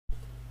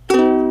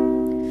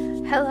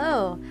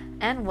Hello,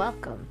 and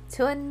welcome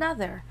to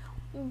another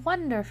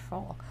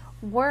wonderful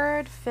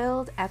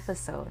word-filled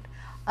episode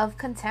of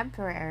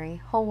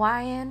Contemporary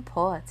Hawaiian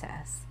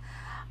Poetess.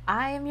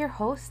 I am your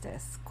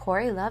hostess,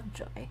 Corey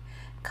Lovejoy,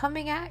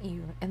 coming at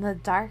you in the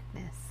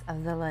darkness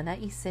of the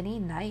Lanai City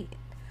night.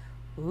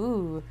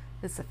 Ooh,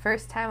 this is the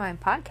first time I'm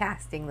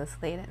podcasting this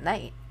late at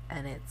night,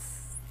 and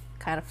it's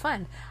kind of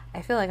fun.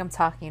 I feel like I'm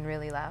talking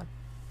really loud.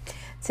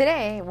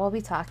 Today, we'll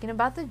be talking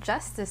about the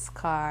Justice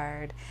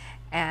card.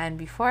 And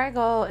before I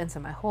go into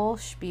my whole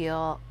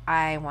spiel,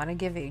 I want to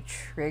give a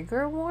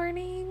trigger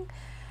warning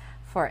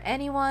for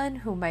anyone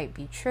who might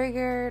be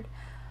triggered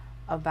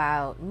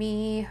about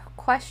me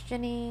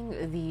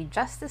questioning the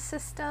justice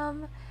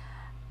system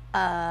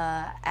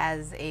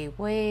as a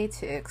way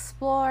to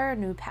explore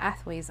new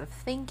pathways of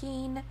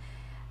thinking.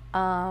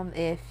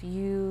 If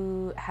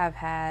you have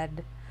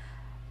had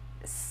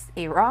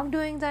a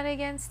wrongdoing done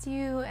against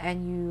you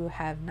and you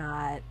have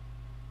not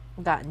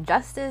gotten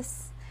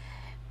justice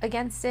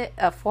against it,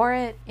 for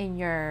it in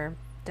your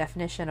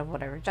definition of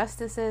whatever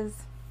justice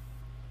is,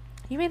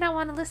 you may not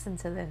want to listen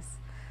to this.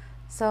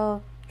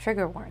 So,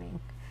 trigger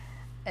warning.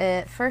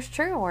 First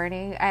trigger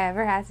warning I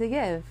ever had to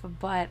give,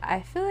 but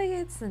I feel like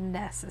it's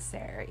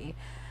necessary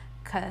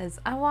because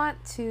I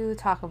want to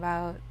talk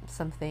about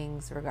some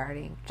things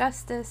regarding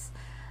justice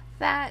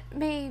that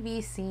may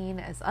be seen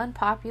as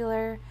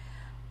unpopular,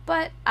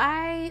 but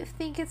I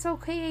think it's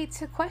okay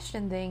to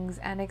question things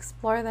and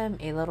explore them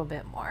a little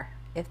bit more.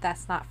 If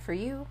that's not for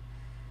you,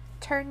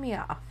 turn me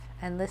off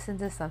and listen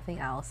to something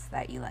else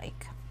that you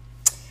like.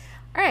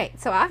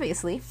 Alright, so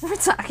obviously, we're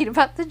talking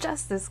about the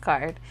Justice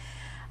card.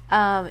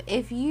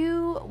 If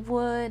you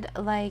would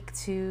like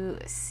to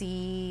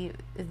see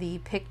the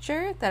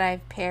picture that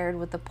I've paired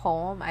with the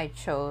poem I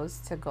chose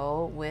to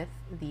go with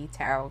the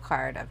tarot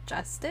card of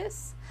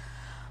Justice,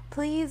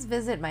 please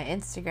visit my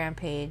Instagram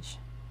page,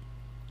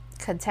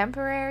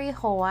 Contemporary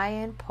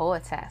Hawaiian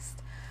Poetess,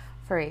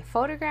 for a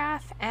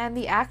photograph and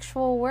the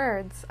actual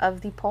words of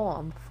the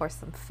poem for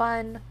some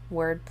fun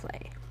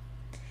wordplay.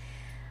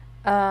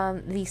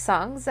 The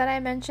songs that I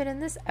mentioned in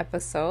this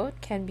episode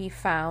can be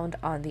found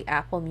on the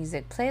Apple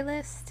Music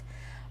playlist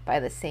by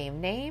the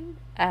same name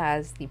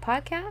as the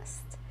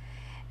podcast.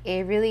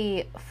 A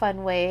really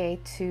fun way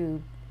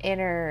to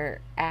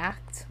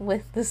interact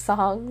with the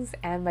songs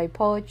and my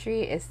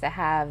poetry is to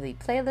have the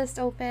playlist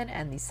open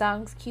and the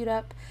songs queued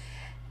up.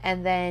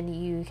 And then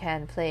you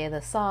can play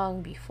the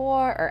song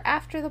before or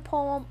after the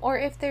poem, or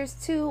if there's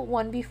two,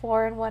 one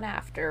before and one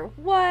after.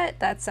 What?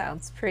 That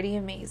sounds pretty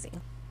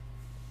amazing.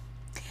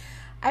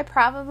 I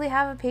probably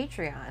have a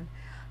Patreon.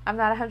 I'm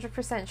not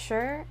 100%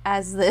 sure,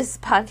 as this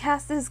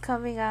podcast is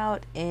coming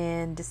out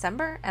in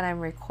December and I'm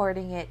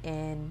recording it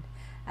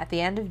at the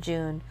end of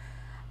June.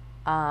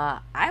 I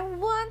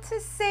want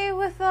to say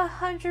with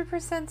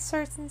 100%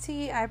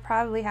 certainty I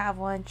probably have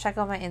one. Check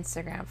out my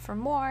Instagram for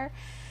more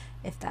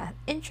if that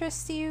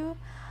interests you.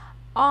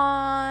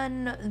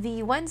 On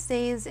the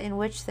Wednesdays in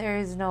which there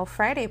is no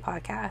Friday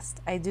podcast,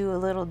 I do a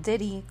little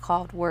ditty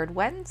called Word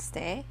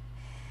Wednesday.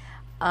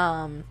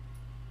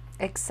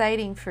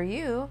 Exciting for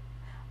you,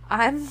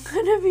 I'm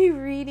gonna be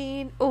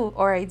reading,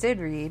 I did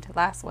read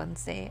last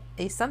Wednesday,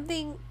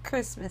 something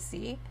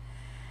Christmassy,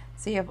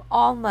 so you have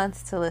all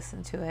month to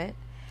listen to it.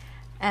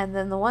 And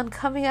then the one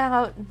coming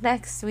out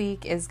next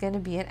week is going to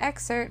be an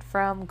excerpt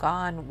from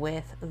Gone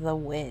with the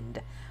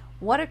Wind.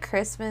 What a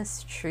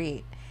Christmas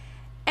treat.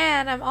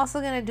 And I'm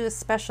also going to do a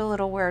special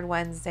little Word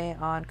Wednesday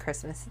on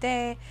Christmas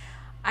Day.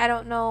 I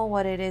don't know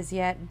what it is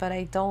yet, but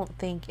I don't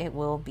think it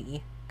will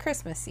be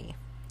Christmassy.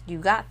 You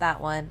got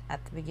that one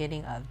at the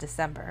beginning of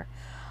December.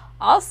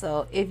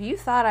 Also, if you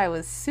thought I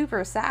was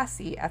super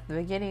sassy at the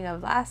beginning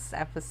of last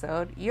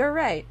episode, you're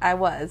right, I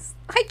was.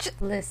 I just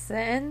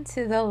listened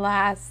to the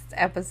last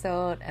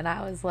episode and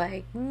I was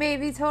like,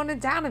 maybe tone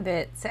it down a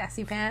bit,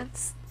 sassy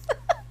pants.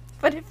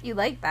 But if you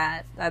like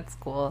that, that's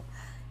cool.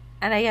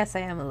 And I guess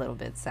I am a little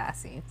bit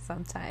sassy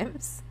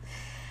sometimes.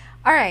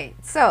 All right,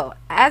 so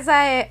as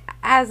I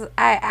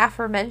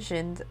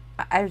aforementioned,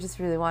 I just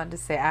really wanted to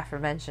say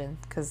aforementioned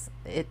because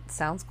it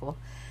sounds cool.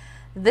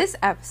 This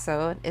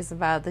episode is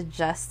about the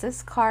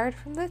Justice card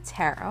from the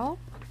tarot.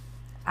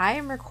 I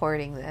am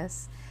recording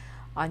this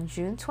on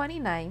June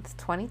 29th,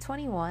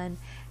 2021,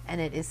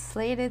 and it is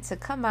slated to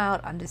come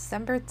out on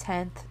December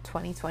 10th,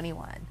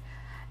 2021.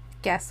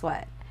 Guess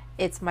what?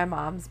 It's my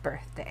mom's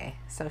birthday.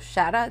 So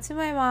shout out to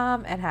my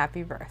mom and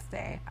happy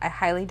birthday. I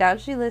highly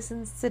doubt she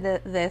listens to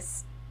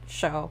this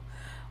show,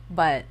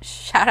 but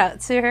shout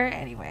out to her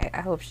anyway.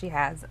 I hope she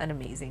has an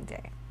amazing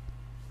day.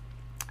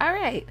 All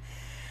right.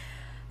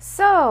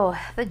 So,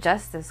 the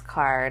Justice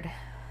card.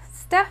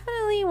 It's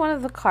definitely one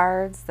of the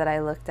cards that I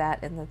looked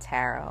at in the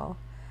tarot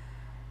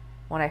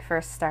when I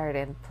first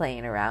started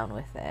playing around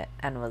with it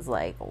and was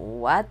like,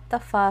 what the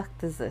fuck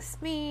does this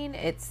mean?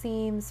 It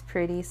seems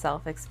pretty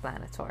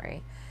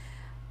self-explanatory.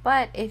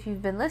 But if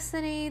you've been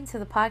listening to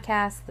the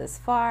podcast this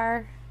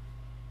far,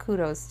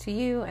 kudos to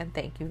you and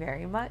thank you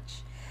very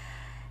much.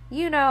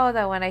 You know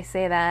that when I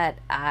say that,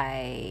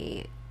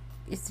 I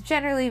it's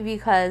generally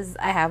because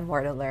I have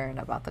more to learn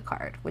about the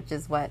card, which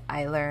is what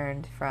I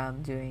learned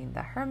from doing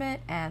the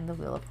Hermit and the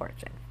Wheel of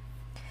Fortune.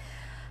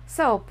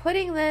 So,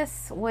 putting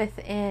this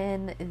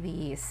within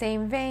the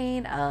same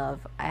vein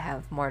of I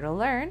have more to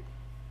learn,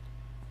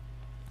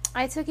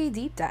 I took a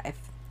deep dive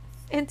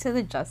into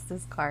the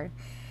Justice card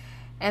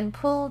and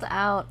pulled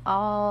out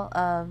all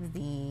of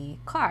the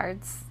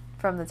cards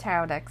from the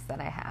tarot decks that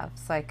I have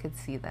so I could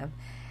see them.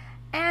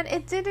 And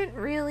it didn't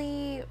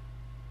really,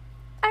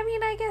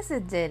 I guess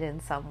it did in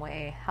some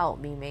way help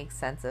me make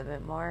sense of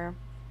it more,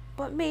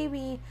 but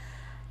maybe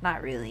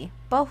not really.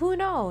 But who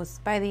knows?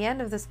 By the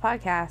end of this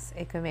podcast,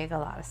 it could make a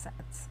lot of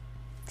sense.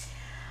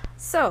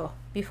 So,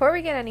 before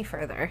we get any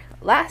further,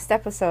 last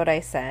episode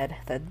I said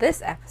that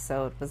this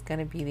episode was going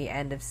to be the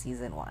end of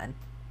season 1.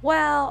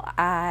 Well,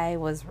 I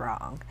was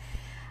wrong.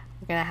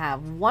 We're going to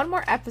have one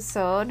more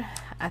episode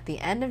at the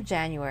end of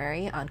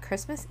January on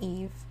Christmas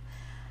Eve.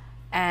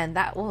 And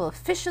that will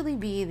officially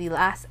be the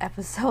last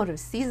episode of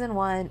season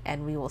 1.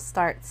 And we will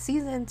start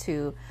season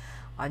 2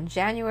 on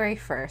January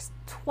 1st,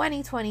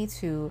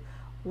 2022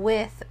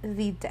 with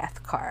the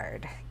Death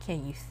card.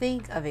 Can you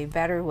think of a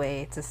better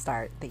way to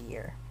start the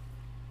year?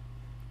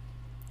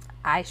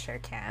 I sure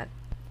can't.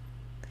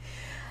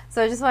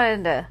 So I just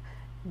wanted to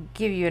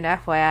give you an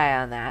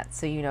FYI on that,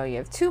 so you know you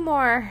have 2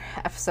 more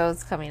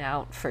episodes coming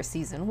out for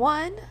season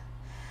 1.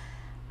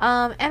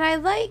 And I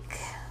like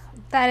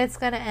that it's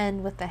going to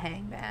end with the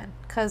Hangman,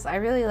 because I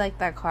really like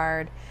that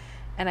card,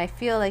 and I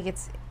feel like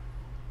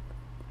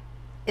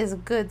is a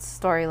good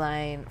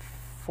storyline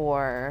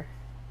for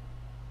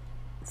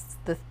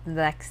the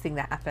next thing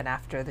that happened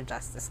after the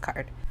Justice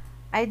card.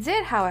 I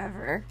did,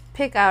 however,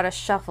 pick out a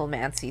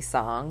Shufflemancy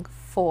song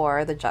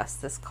for the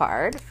Justice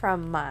card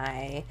from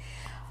my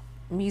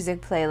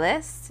music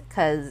playlist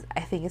because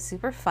I think it's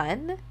super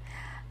fun.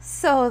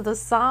 So the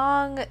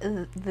song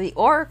the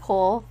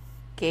Oracle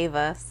gave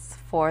us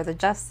for the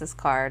Justice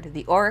card,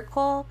 the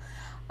Oracle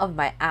of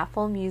my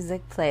Apple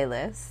Music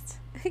playlist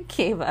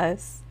gave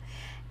us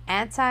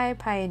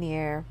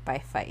Anti-Pioneer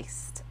by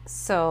Feist.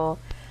 So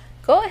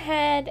go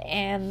ahead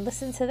and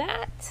listen to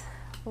that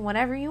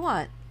whenever you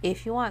want,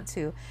 if you want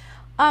to.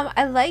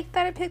 I like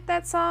that I picked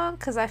that song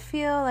because I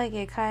feel like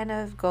it kind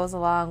of goes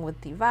along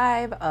with the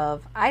vibe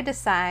of I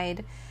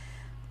Decide,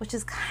 which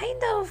is kind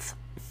of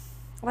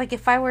like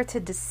if I were to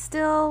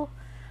distill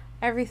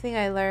everything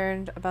I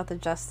learned about the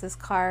Justice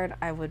card,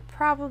 I would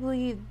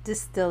probably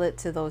distill it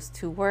to those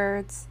 2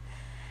 words.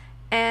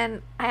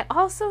 And I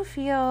also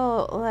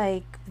feel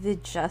like the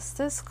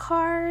Justice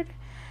card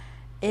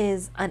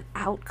is an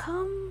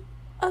outcome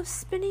of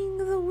spinning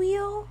the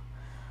wheel,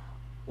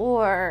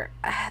 or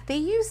they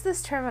use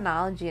this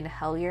terminology in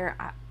Hellier.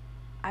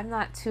 I'm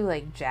not too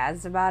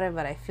jazzed about it,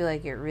 but I feel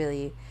like it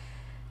really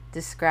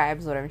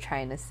describes what I'm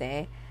trying to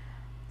say.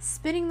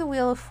 Spinning the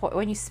wheel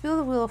when you spin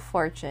the Wheel of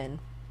Fortune,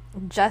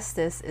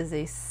 justice is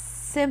a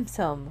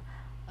symptom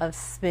of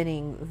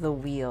spinning the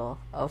Wheel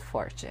of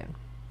Fortune.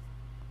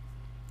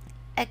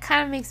 It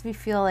kind of makes me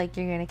feel like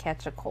you're going to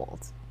catch a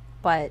cold,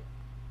 but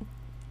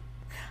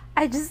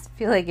I just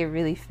feel like it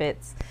really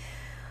fits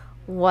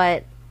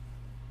what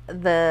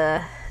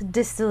the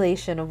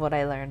distillation of what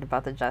I learned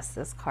about the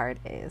Justice card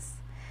is.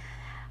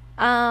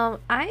 I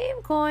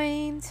am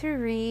going to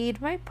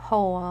read my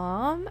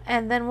poem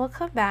and then we'll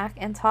come back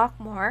and talk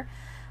more.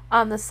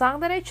 The song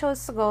that I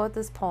chose to go with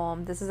this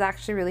poem, this is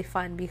actually really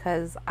fun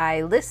because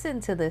I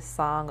listened to this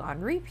song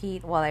on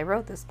repeat while I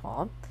wrote this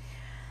poem.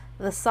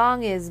 The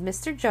song is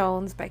Mr.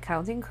 Jones by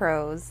Counting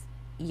Crows.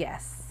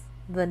 Yes,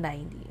 the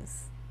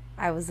 90s.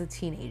 I was a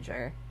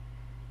teenager.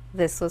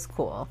 This was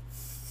cool.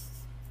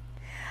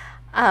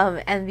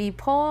 And the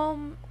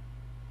poem,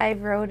 I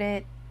wrote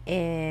it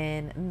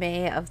in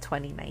May of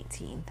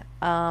 2019.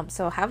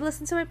 So have a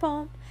listen to my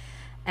poem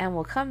and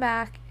we'll come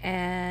back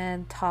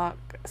and talk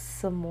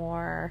some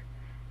more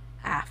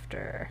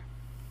after.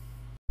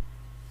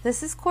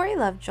 This is Corey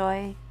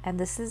Lovejoy and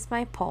this is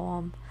my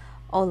poem,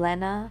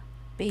 Olena,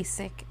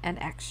 Basic and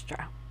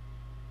Extra.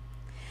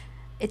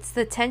 It's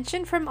the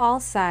tension from all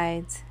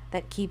sides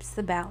that keeps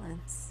the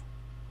balance.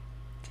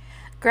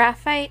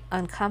 Graphite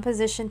on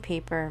composition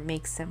paper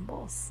makes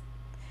symbols.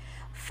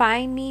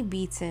 Find me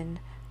beaten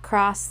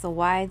across the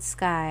wide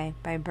sky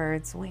by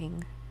bird's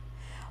wing.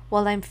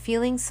 While I'm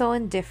feeling so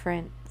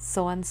indifferent,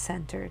 so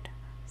uncentered,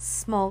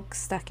 smoke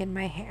stuck in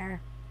my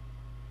hair.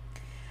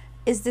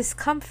 Is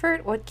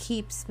discomfort what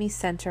keeps me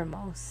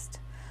centermost?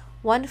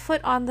 1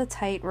 foot on the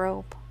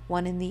tightrope,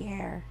 1 in the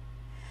air.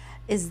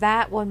 Is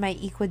that what my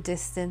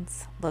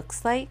equidistance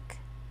looks like?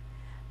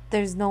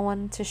 There's no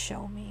one to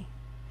show me.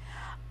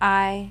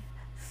 I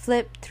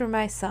flip through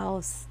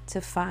myself to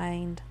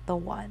find the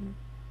one,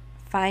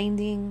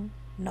 finding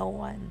no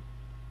one.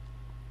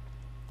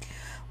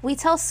 We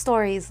tell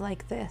stories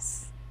like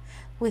this,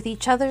 with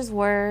each other's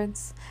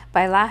words,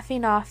 by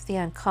laughing off the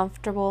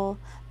uncomfortable,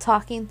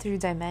 talking through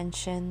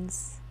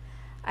dimensions.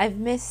 I've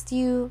missed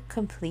you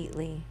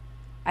completely.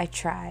 I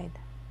tried.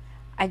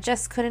 I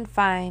just couldn't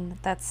find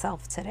that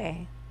self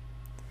today.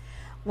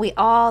 We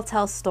all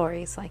tell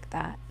stories like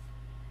that,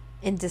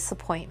 in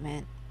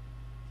disappointment.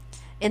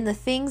 in the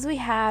things we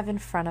have in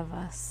front of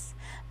us,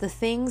 the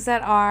things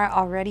that are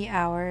already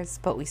ours,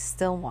 but we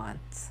still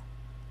want.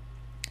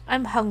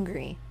 I'm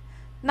hungry,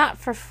 not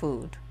for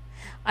food.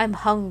 I'm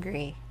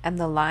hungry, and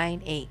the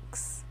line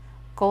aches.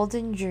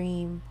 Golden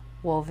dream,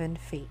 woven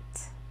fate.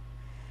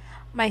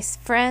 My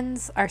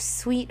friends are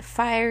sweet,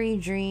 fiery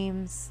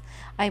dreams.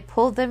 I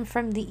pulled them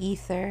from the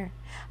ether.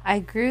 I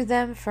grew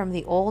them from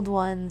the old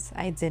ones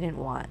I didn't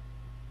want.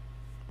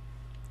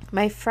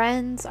 My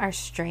friends are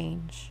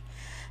strange.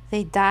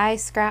 They dye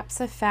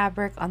scraps of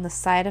fabric on the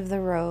side of the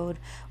road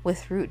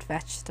with root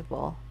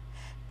vegetable.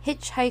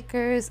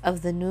 Hitchhikers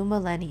of the new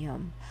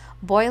millennium,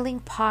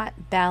 boiling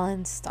pot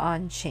balanced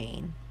on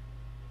chain.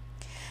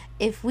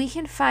 If we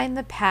can find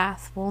the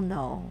path, we'll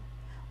know.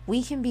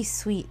 We can be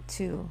sweet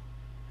too.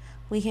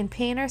 We can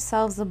paint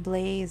ourselves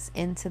ablaze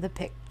into the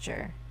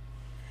picture.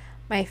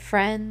 My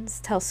friends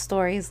tell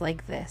stories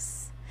like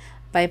this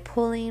by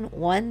pulling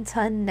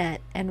 1-ton net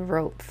and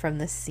rope from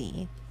the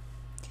sea.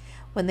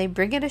 When they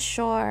bring it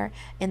ashore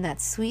in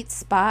that sweet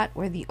spot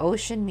where the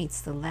ocean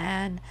meets the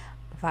land,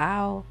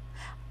 vow,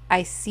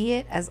 I see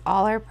it as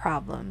all our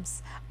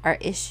problems, our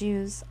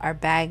issues, our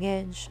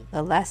baggage,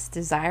 the less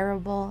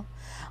desirable,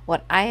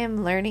 what I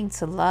am learning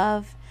to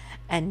love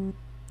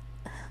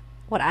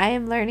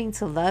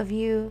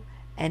you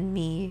and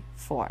me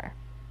for.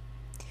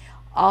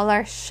 All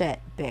our shit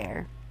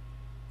bare,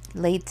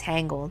 laid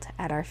tangled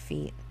at our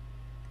feet.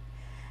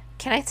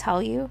 Can I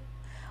tell you?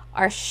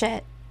 Our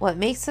shit, what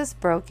makes us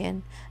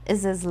broken,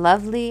 is as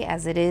lovely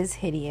as it is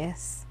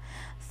hideous.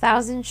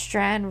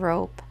 1,000-strand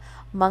rope,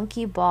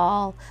 monkey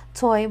ball,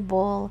 toy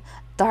bull,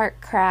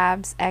 dark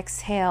crabs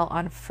exhale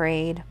on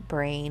frayed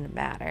brain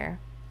matter.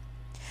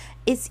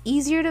 It's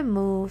easier to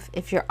move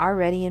if you're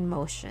already in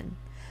motion.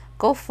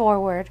 Go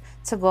forward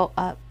to go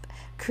up.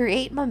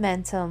 Create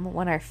momentum.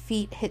 When our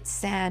feet hit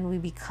sand, we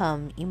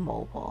become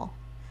immobile.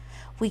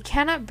 We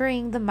cannot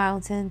bring the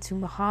mountain to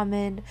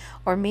Muhammad,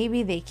 or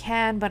maybe they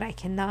can, but I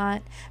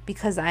cannot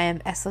because I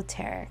am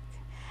esoteric.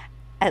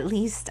 At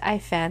least I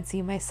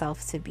fancy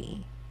myself to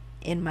be,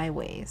 in my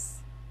ways.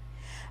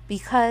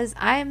 Because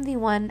I am the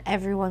one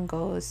everyone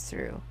goes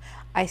through.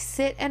 I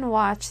sit and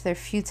watch their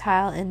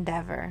futile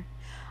endeavor.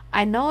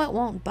 I know it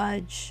won't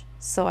budge,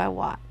 so I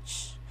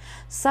watch.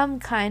 Some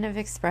kind of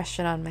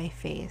expression on my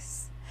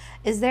face.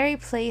 Is there a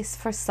place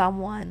for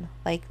someone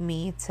like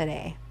me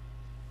today?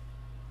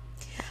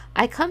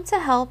 I come to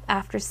help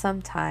after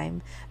some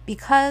time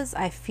because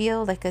I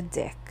feel like a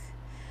dick.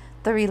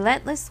 The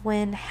relentless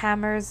wind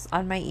hammers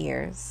on my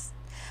ears.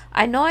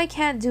 I know I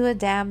can't do a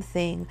damn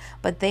thing,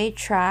 but they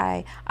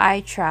try,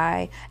 I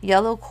try.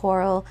 Yellow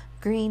coral,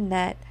 green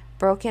net,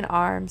 broken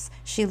arms.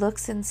 She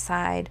looks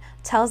inside,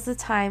 tells the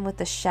time with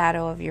the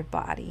shadow of your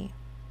body.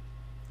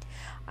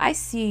 I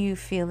see you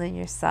feeling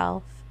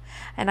yourself,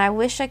 and I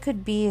wish I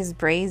could be as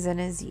brazen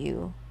as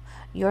you.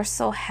 You're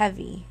so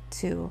heavy,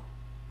 too.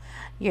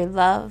 Your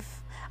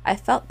love, I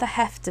felt the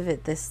heft of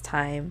it this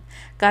time.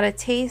 Got a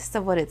taste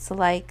of what it's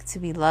like to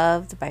be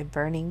loved by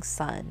burning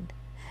sun.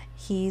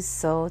 He's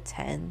so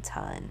 10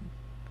 ton.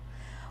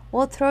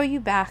 We'll throw you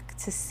back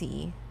to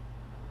sea.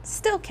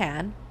 Still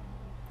can.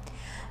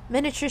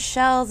 Miniature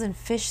shells and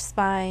fish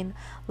spine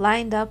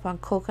lined up on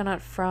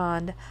coconut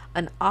frond,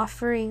 an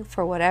offering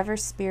for whatever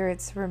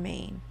spirits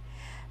remain.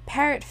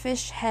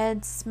 Parrotfish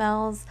head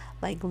smells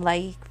like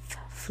life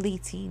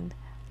fleeting.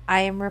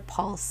 I am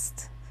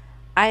repulsed.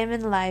 I am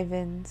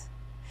enlivened.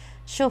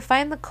 She'll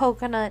find the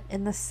coconut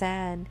in the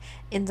sand,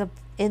 in the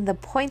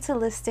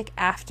pointillistic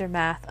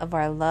aftermath of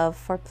our love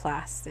for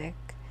plastic.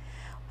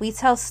 We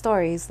tell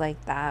stories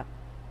like that.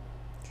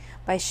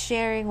 By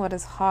sharing what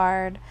is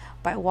hard,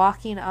 by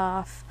walking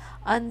off,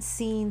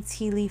 unseen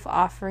tea leaf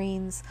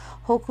offerings,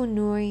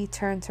 hokunui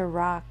turn to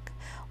rock,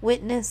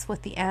 witness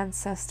what the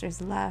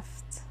ancestors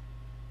left.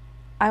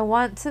 I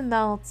want to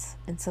melt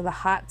into the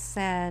hot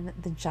sand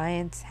the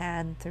giant's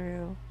hand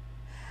threw.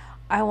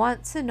 I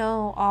want to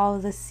know all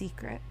the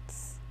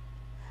secrets.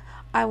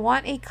 I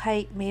want a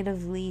kite made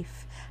of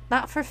leaf,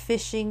 not for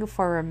fishing,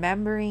 for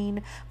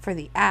remembering, for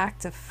the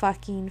act of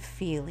fucking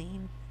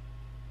feeling.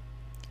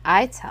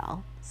 I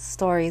tell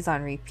stories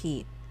on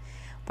repeat,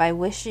 by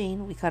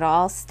wishing we could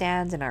all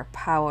stand in our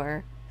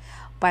power,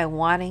 by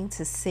wanting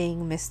to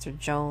sing Mr.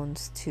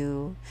 Jones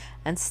too,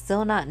 and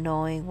still not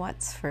knowing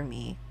what's for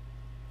me,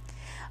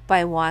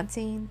 by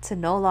wanting to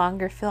no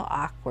longer feel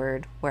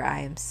awkward where I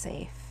am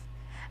safe,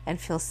 and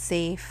feel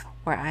safe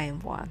where I am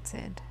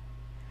wanted.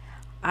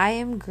 I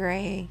am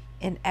gray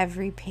in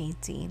every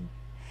painting.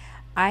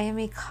 I am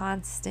a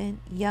constant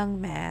young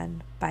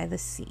man by the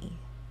sea.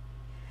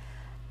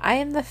 I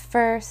am the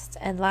first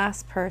and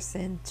last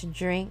person to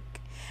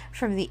drink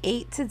from the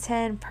 8 to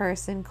 10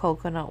 person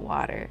coconut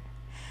water,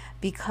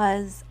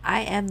 because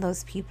I am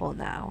those people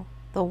now,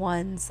 the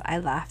ones I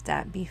laughed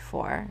at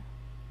before.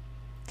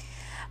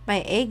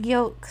 My egg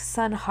yolk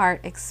sun heart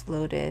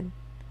exploded.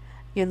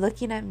 You're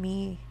looking at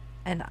me,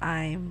 and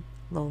I'm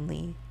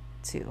lonely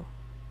too.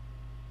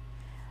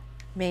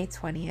 May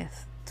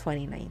 20th,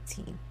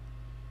 2019.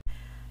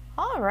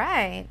 All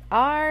right.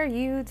 Are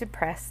you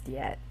depressed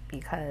yet?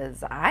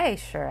 because I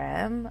sure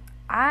am.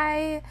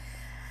 I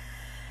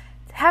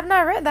have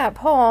not read that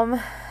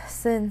poem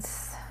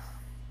since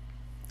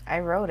I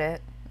wrote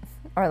it,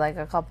 or like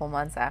a couple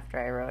months after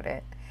I wrote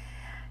it.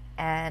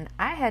 And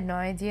I had no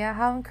idea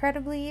how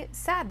incredibly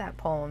sad that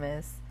poem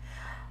is.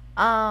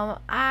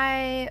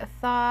 I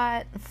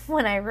thought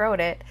when I wrote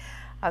it,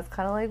 I was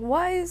kind of like,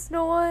 why is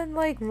no one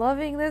like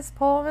loving this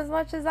poem as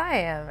much as I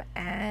am?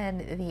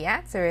 And the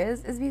answer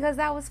is because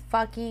that was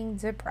fucking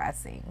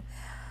depressing.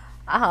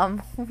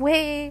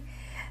 Way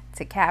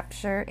to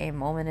capture a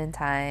moment in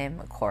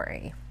time,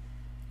 Corey.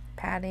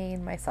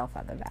 Patting myself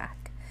on the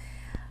back.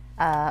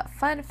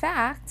 Fun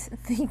fact,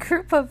 the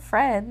group of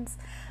friends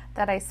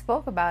that I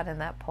spoke about in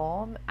that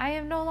poem, I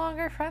am no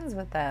longer friends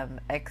with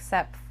them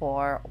except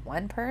for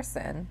one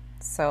person.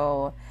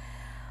 So,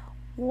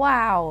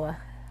 wow,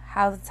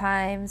 how the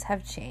times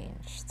have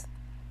changed.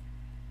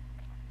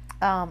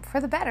 For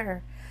the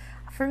better.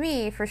 For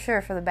me, for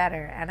sure, for the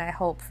better. And I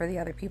hope for the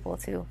other people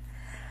too.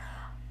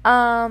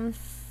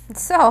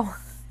 So,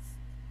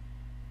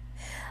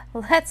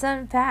 let's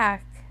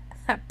unpack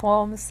that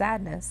poem of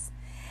sadness.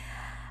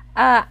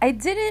 I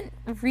didn't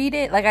read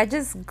it, like I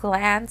just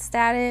glanced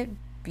at it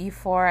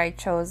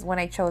when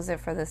I chose it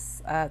for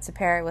this, to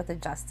pair it with the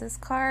Justice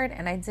card,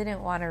 and I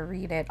didn't want to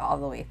read it all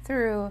the way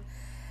through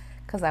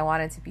because I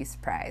wanted to be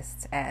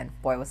surprised, and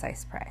boy was I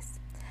surprised.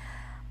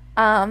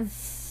 I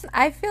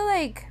feel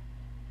like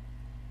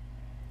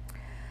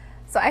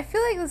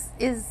this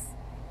is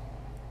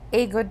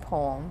a good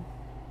poem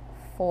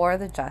for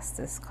the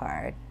Justice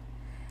card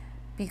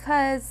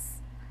because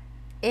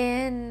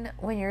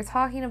when you're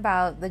talking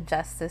about the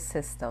justice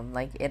system,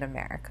 like in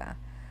America,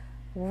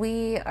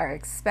 we are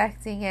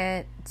expecting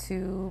it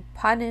to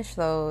punish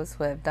those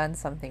who have done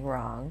something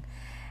wrong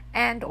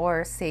and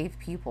or save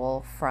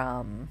people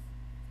from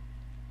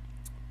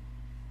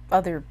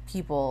other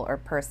people or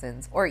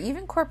persons or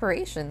even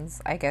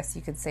corporations, I guess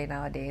you could say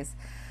nowadays,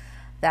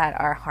 that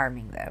are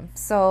harming them.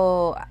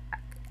 So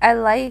I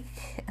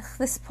like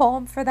this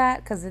poem for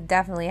that because it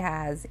definitely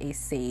has a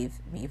save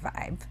me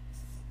vibe.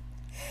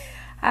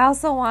 I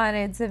also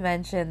wanted to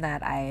mention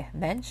that I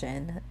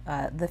mentioned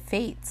the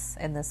fates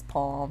in this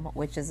poem,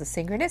 which is a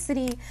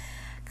synchronicity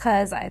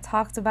because I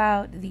talked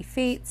about the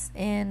fates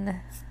in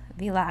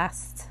the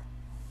last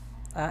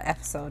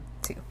episode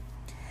too.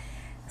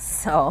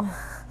 So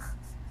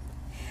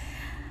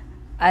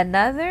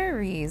another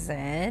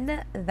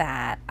reason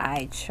that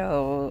I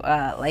chose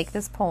like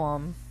this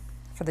poem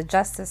for the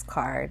Justice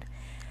card,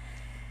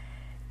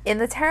 in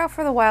the Tarot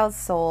for the Wild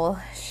Soul,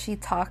 she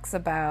talks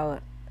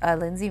about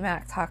Lindsay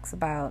Mack talks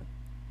about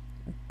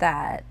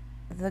that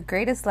the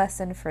greatest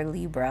lesson for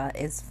Libra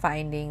is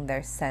finding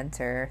their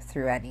center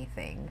through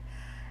anything.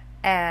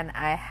 And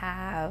I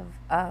have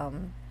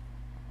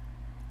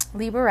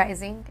Libra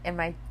rising in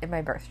my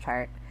birth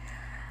chart.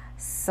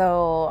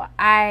 So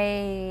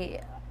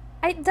it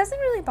doesn't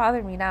really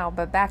bother me now,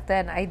 but back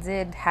then I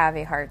did have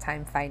a hard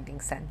time finding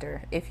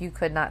center, if you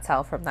could not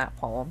tell from that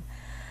poem.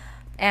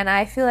 And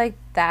I feel like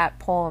that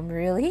poem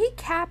really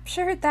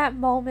captured that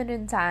moment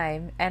in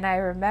time. And I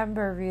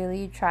remember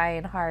really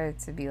trying hard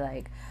to be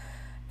like,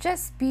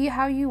 just be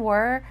how you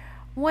were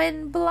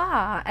when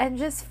blah. And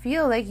just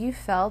feel like you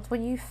felt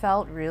when you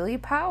felt really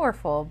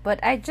powerful. But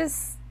I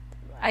guess,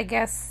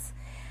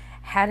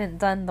 hadn't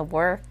done the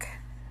work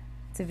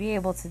to be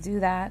able to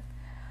do that.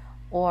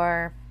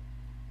 Or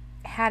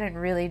hadn't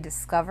really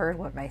discovered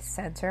what my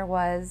center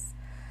was.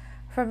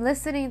 From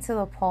listening to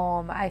the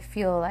poem, I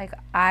feel like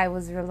I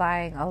was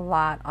relying a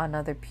lot on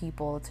other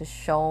people to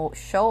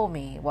show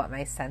me what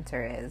my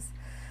center is,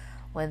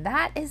 when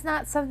that is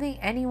not something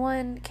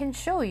anyone can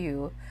show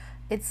you.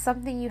 It's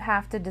something you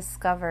have to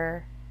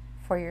discover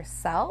for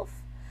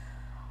yourself.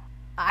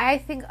 I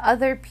think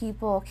other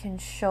people can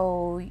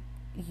show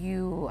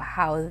you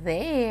how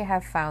they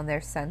have found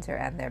their center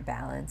and their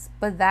balance,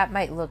 but that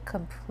might look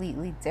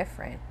completely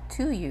different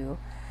to you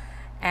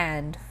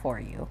and for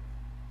you.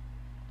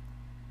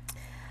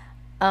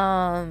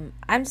 I'm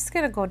just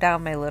gonna go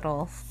down my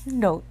little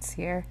notes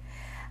here.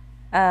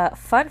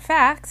 Fun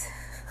fact.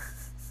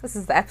 This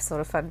is the episode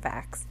of fun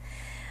facts.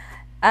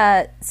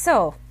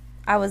 So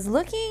I was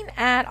looking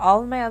at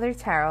all of my other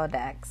tarot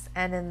decks,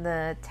 and in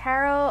the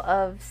Tarot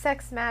of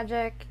Sex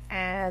Magic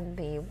and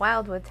the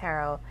Wildwood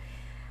Tarot,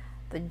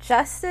 the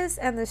Justice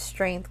and the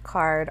Strength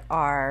card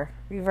are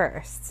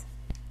reversed.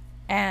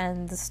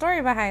 And the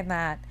story behind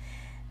that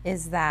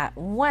is that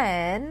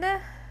when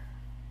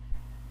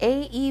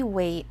A.E.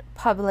 Waite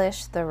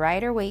published the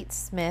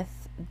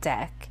Rider-Waite-Smith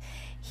deck,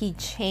 he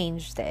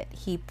changed it.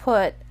 He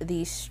put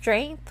the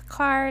Strength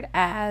card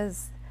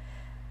as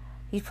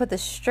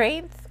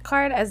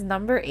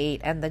number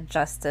 8 and the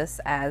Justice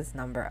as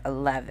number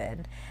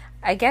 11.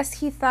 I guess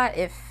he thought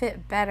it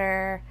fit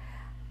better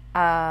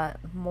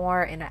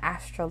more in an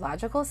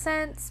astrological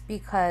sense,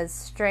 because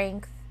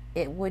Strength,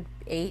 8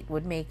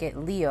 would make it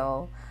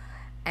Leo,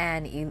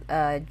 and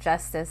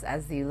Justice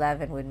as the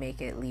 11 would make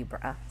it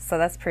Libra. So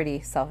that's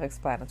pretty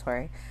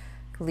self-explanatory.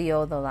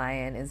 Leo the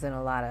Lion is in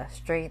a lot of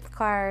Strength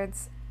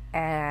cards,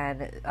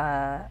 and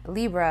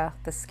Libra,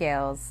 the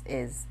scales,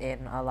 is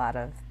in a lot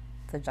of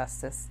the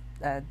Justice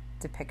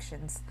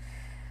depictions.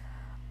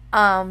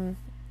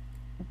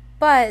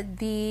 But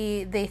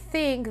they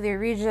think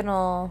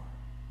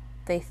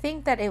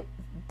that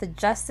the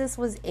Justice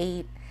was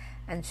 8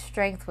 and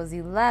Strength was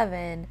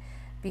 11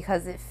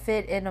 because it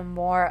fit in a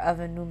more of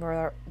a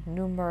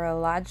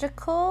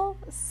numerological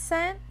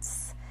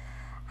sense.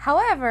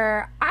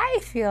 However, I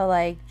feel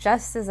like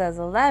Justice as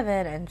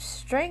 11 and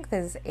Strength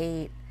as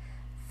 8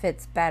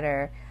 fits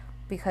better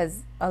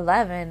because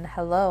 11,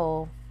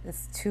 hello,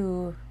 is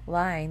 2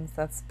 lines,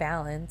 that's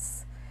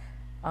balance.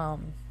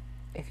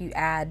 If you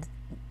add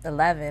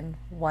 11,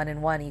 1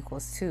 and 1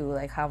 equals 2,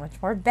 like how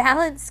much more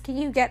balance can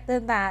you get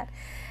than that?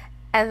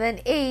 And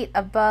then 8,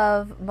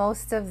 above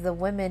most of the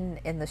women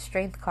in the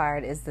Strength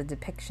card, is the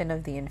depiction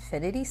of the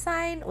infinity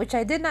sign, which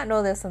I did not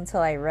know this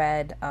until I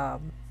read a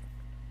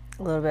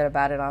little bit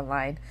about it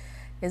online.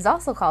 Is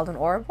also called an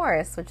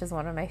Ouroboros, which is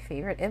one of my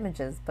favorite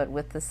images, but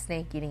with the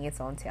snake eating its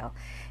own tail.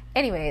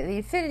 Anyway, the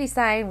infinity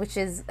sign, which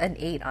is an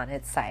 8 on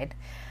its side.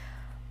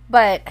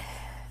 But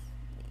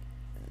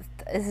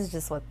this is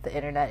just what the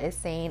internet is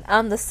saying.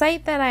 The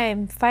site that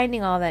I'm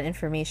finding all that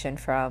information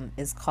from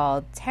is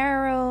called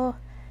Tarot-ically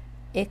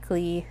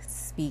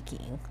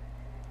Speaking.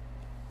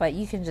 But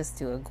you can just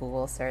do a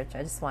Google search.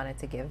 I just wanted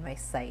to give my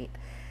site,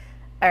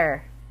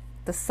 or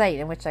the site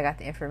in which I got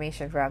the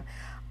information from.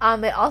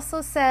 It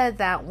also said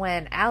that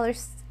when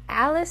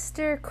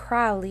Aleister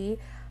Crowley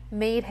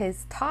made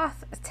his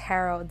Thoth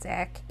tarot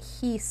deck,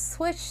 he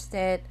switched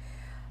it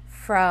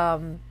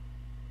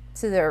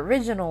to the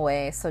original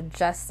way, so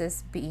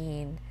Justice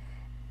being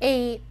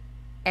 8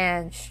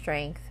 and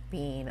Strength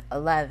being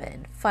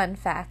 11. Fun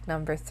fact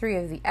number 3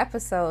 of the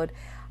episode,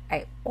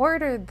 I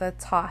ordered the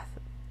Thoth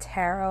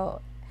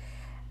tarot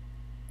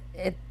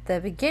at the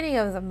beginning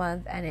of the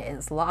month and it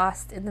is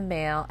lost in the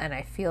mail, and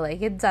I feel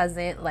like it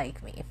doesn't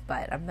like me,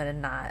 but I'm gonna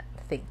not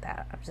think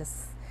that.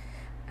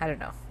 I don't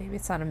know, maybe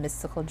it's on a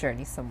mystical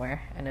journey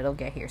somewhere and it'll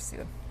get here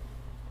soon.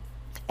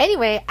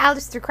 Anyway,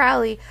 Aleister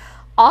Crowley,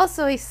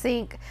 also a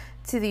sync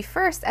to the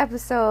first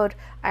episode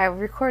I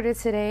recorded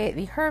today,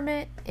 The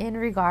Hermit, in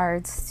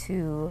regards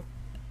to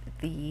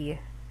the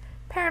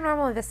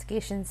paranormal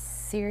investigation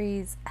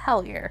series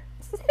Hellier.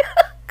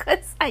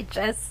 Because I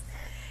just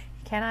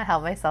cannot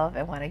help myself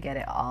and want to get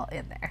it all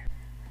in there.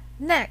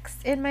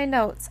 Next, in my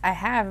notes, I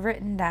have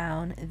written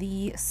down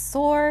the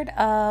Sword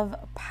of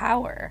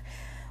Power,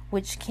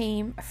 which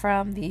came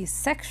from the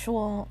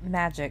Sexual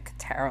Magic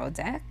Tarot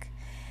deck.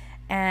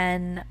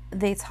 And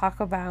they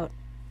talk about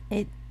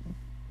it,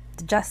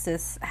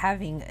 Justice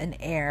having an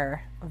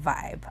air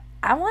vibe.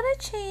 I want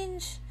to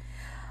change.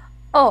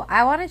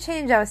 I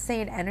was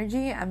saying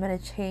energy. I'm going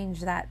to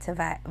change that to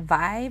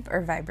vibe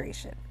or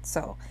vibration.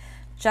 So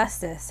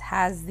Justice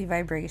has the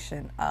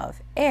vibration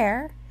of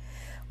air,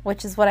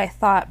 which is what I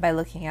thought by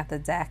looking at the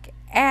deck.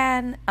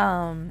 And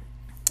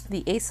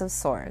the Ace of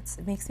Swords.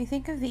 It makes me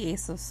think of the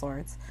Ace of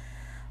Swords,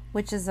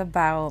 which is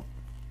about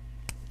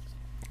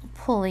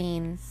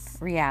pulling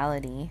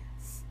reality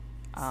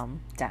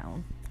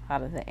down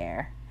out of the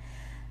air.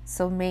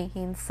 So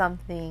making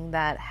something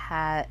that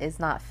is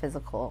not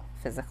physical,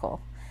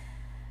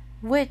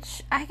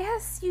 which I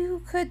guess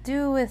you could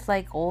do with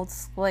old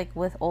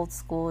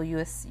school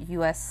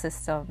U.S.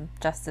 system,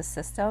 justice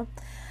system.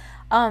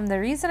 The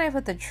reason I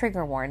put the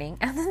trigger warning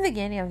at the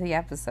beginning of the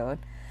episode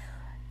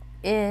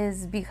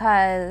is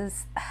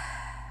because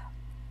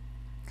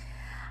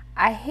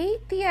I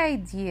hate the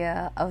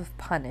idea of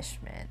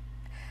punishment.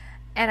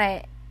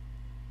 And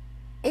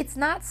it's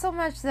not so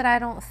much that I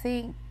don't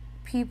think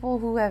people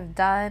who have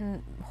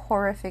done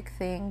horrific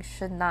things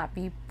should not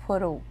be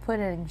put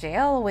in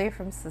jail away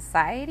from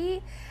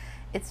society.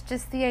 It's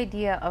just the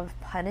idea of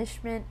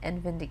punishment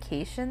and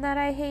vindication that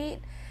I hate.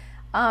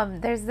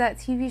 There's that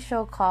TV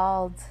show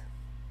called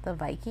The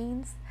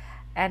Vikings,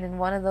 and in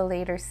one of the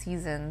later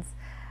seasons,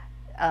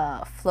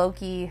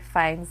 Floki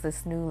finds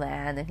this new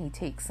land and he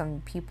takes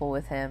some people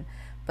with him,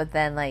 but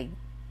then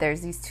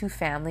there's these 2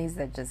 families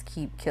that just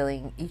keep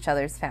killing each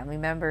other's family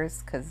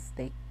members because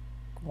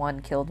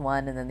one killed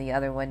one and then the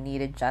other one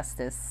needed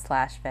justice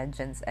 /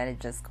 vengeance, and it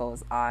just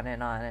goes on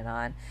and on and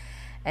on,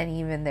 and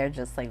even they're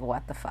just like,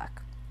 what the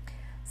fuck.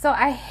 So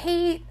I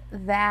hate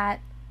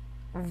that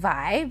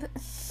vibe,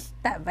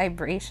 that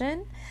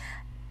vibration.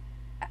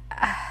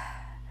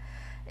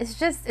 It's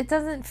just, it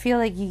doesn't feel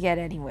like you get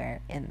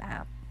anywhere in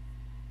that.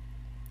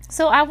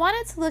 So I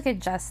wanted to look at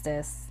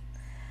Justice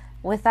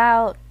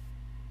without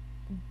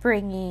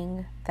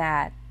bringing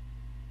that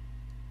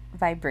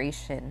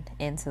vibration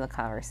into the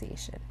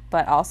conversation,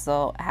 but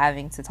also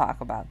having to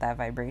talk about that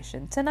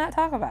vibration to not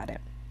talk about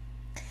it.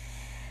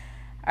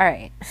 All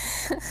right.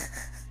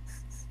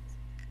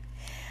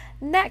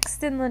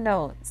 Next in the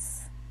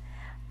notes,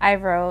 I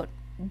wrote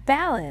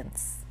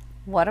balance.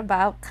 What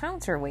about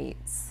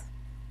counterweights?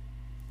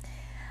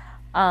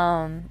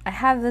 I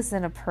have this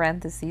in a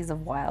parentheses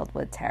of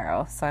Wildwood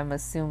Tarot, so I'm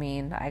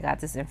assuming I got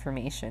this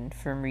information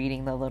from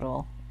reading the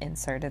little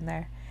insert in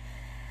there.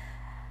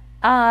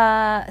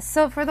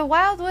 So for the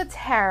Wildwood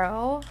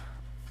Tarot,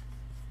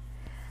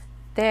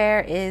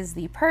 there is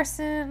the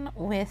person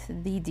with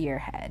the deer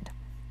head.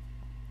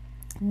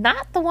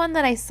 Not the one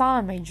that I saw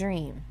in my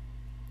dream,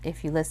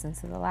 if you listen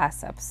to the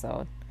last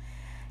episode.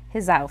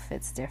 His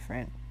outfit's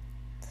different.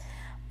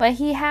 But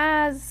he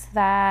has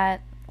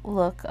that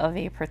look of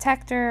a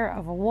protector,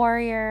 of a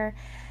warrior.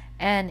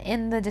 And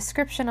in the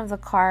description of the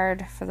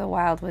card for the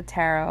Wildwood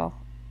Tarot,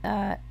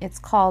 it's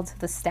called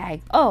the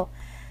Stag. Oh,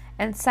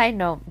 and side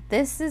note,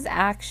 this is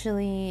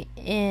actually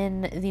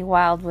in the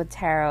Wildwood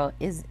Tarot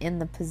is in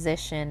the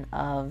position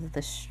of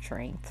the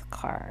Strength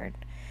card.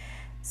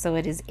 So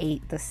it is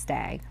 8, the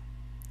Stag.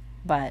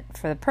 But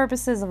for the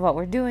purposes of what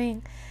we're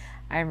doing,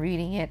 I'm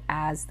reading it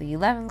as the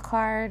 11th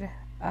card.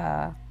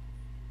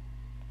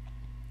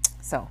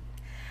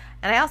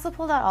 And I also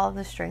pulled out all of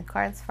the Strength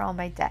cards from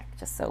my deck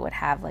just so it would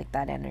have like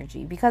that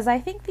energy. Because I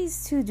think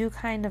these two do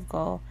kind of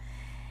go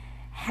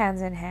hand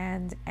in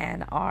hand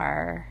and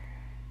are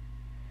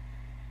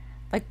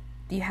like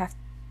you have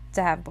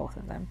to have both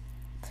of them.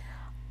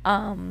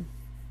 And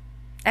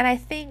I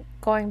think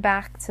going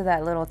back to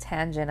that little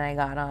tangent I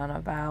got on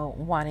about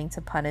wanting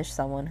to punish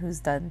someone who's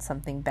done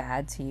something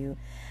bad to you,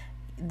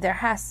 there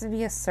has to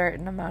be a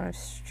certain amount of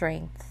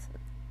strength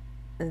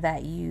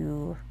that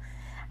you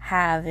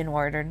have in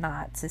order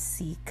not to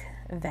seek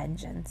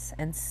vengeance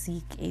and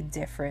seek a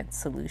different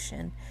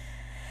solution.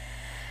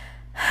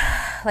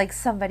 Like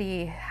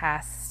somebody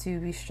has to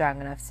be strong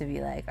enough to be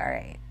like, all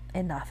right,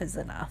 enough is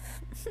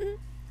enough.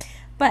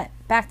 But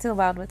back to the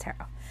Wildwood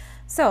Tarot.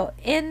 So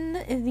in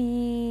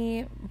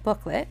the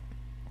booklet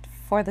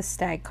for the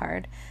Stag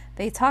card,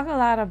 they talk a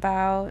lot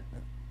about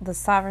the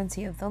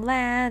sovereignty of the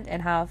land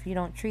and how if you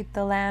don't treat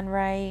the land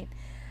right,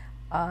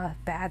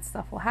 bad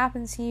stuff will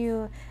happen to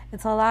you.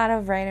 It's a lot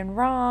of right and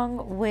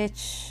wrong,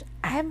 which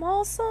I'm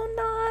also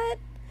not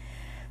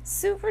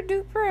super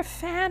duper a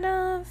fan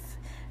of,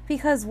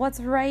 because what's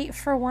right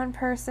for one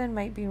person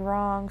might be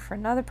wrong for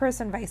another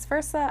person, vice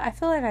versa. I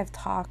feel like I've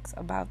talked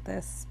about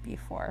this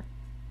before.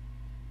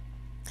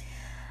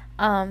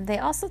 They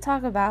also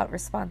talk about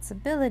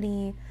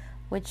responsibility,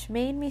 which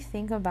made me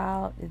think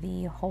about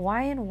the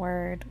Hawaiian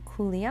word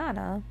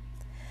kuleana,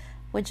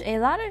 which a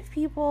lot of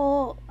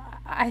people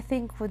I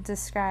think would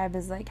describe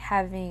as like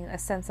having a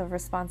sense of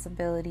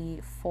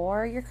responsibility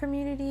for your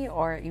community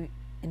or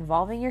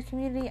involving your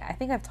community. I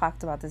think I've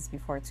talked about this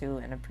before too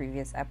in a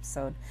previous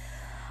episode.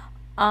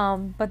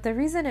 But the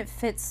reason it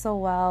fits so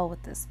well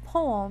with this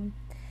poem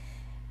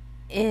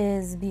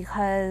is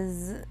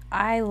because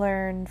I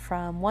learned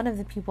from one of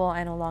the people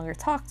I no longer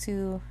talk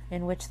to,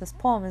 in which this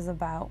poem is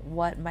about,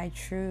 what my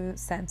true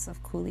sense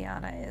of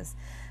kuleana is,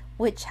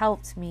 which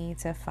helped me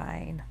to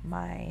find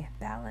my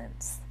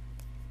balance.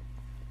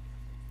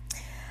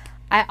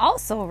 I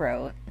also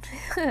wrote,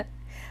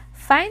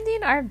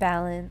 finding our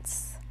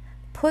balance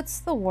puts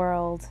the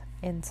world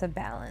into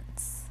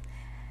balance.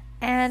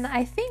 And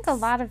I think a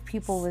lot of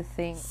people would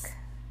think,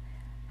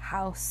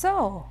 how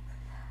so?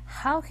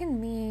 How can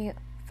me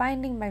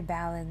finding my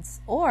balance,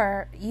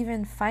 or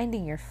even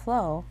finding your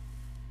flow,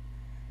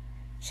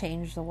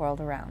 change the world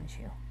around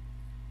you?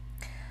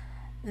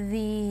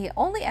 The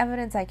only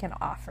evidence I can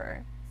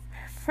offer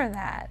for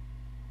that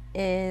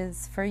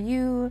is for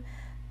you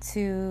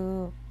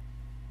to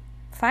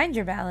find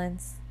your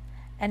balance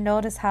and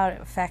notice how it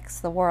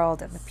affects the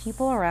world and the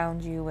people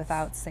around you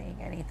without saying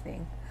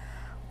anything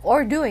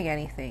or doing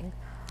anything.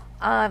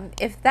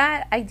 If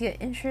that idea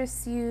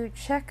interests you,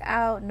 check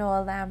out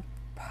Noah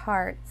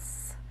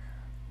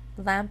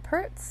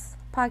Lampert's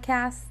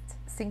podcast,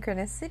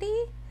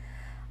 Synchronicity.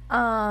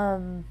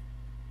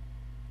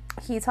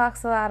 He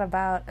talks a lot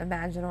about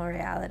imaginal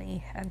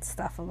reality and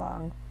stuff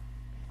along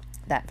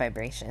that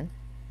vibration.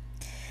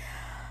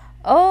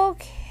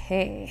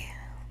 Okay.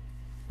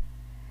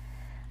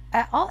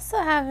 I also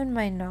have in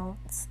my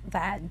notes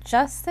that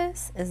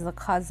justice is the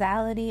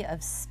causality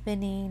of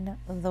spinning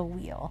the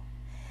wheel.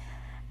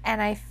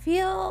 And I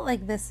feel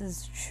like this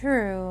is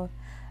true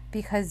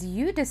because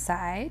you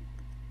decide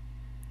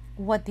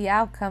what the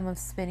outcome of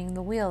spinning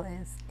the wheel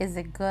is. Is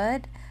it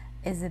good?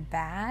 Is it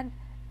bad?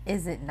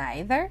 Is it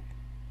neither?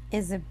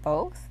 Is it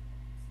both?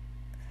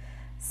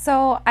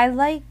 So I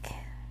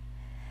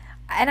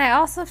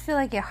also feel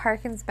like it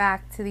harkens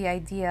back to the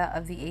idea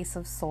of the Ace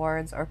of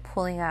Swords, or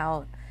pulling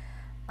out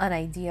an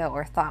idea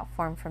or thought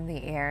form from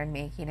the air and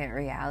making it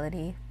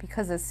reality.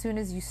 Because as soon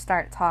as you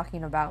start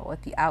talking about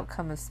what the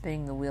outcome of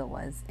spinning the wheel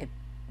was, it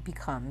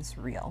becomes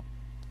real.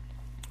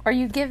 Or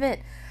you give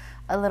it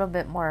a little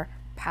bit more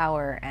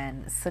power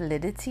and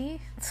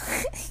solidity.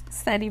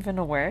 Is that even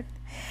a word?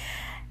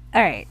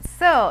 All right,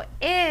 so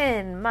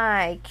in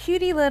my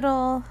cutie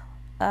little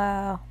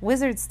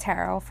Wizard's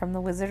Tarot from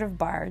the Wizard of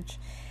Barge,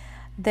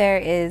 there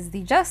is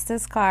the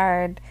Justice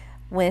card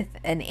with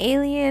an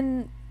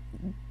alien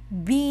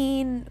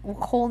being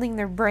holding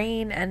their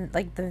brain and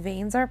like the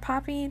veins are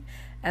popping,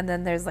 and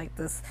then there's like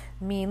this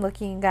mean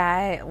looking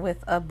guy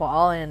with a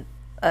ball and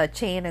a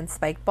chain and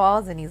spike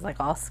balls, and he's like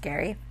all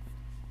scary.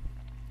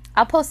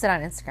 I'll post it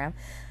on Instagram.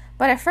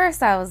 But at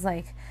first I was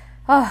like,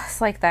 oh,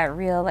 it's like that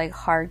real like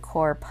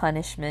hardcore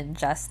punishment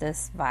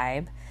justice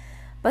vibe.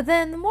 But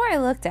then the more I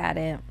looked at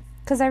it,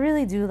 because I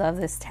really do love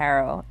this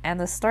tarot. And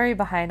the story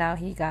behind how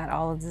he got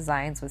all the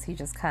designs was he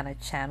just kind of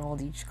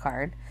channeled each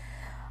card.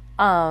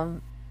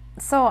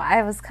 So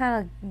I was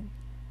kind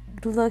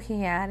of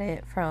looking at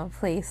it from a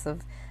place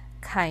of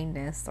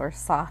kindness or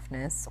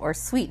softness or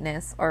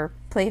sweetness or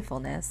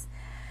playfulness,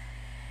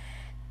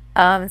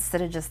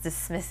 instead of just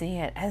dismissing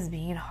it as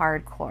being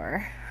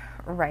hardcore,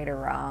 right or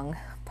wrong,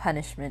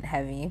 punishment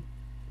heavy.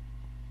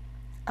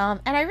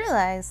 And I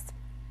realized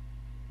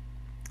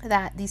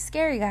that the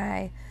scary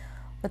guy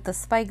with the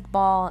spiked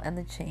ball and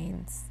the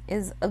chains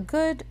is a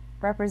good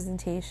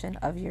representation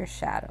of your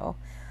shadow,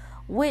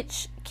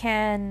 which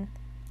can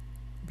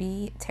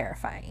be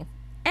terrifying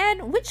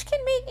and which can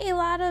make a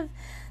lot of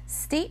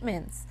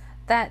statements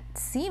that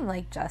seem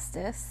like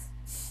justice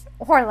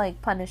or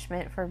like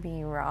punishment for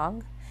being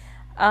wrong.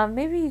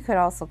 Maybe you could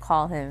also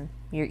call him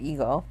your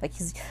ego. Like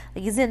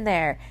he's in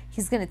there,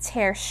 he's gonna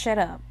tear shit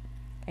up,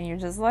 and you're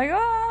just like,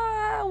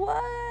 oh,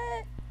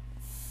 what?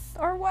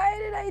 Or why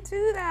did I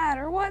do that?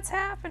 Or what's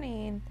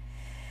happening?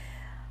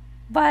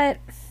 But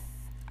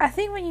I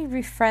think when you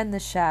befriend the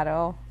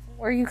shadow,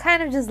 or you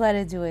kind of just let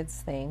it do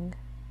its thing,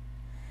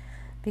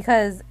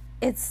 because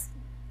it's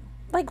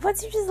like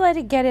once you just let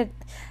it get it.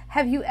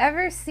 Have you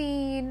ever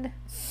seen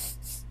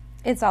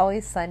It's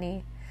Always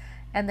Sunny?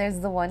 And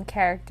there's the one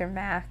character,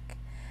 Mac,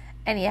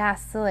 and he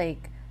has to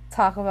like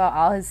talk about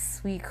all his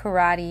sweet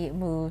karate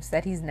moves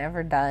that he's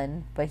never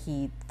done, but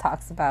he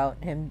talks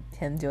about him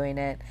doing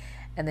it,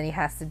 and then he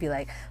has to be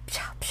like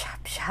psha,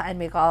 psha, psha, and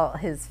make all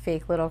his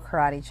fake little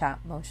karate chop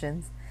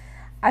motions.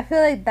 I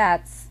feel like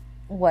that's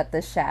what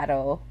the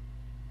shadow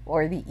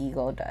or the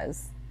ego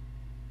does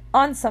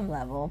on some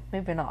level,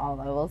 maybe not all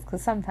levels,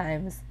 because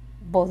sometimes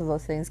both of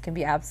those things can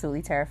be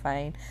absolutely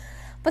terrifying.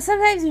 But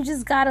sometimes you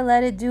just gotta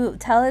let it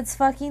tell its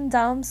fucking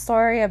dumb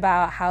story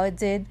about how it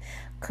did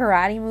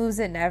karate moves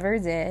it never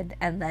did,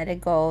 and let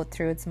it go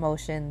through its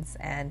motions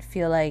and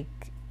feel like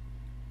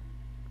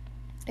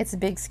it's a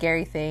big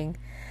scary thing,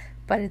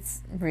 but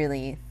it's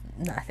really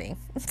nothing.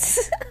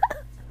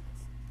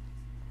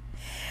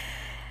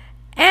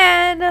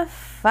 And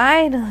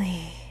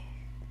finally,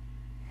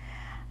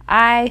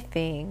 I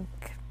think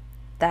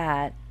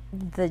that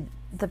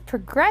the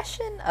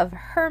progression of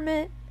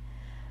Hermit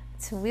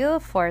to Wheel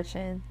of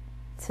Fortune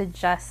to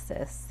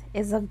Justice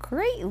is a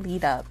great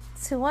lead up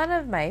to one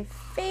of my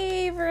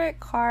favorite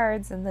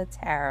cards in the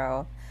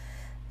tarot,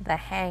 the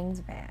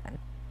Hanged Man,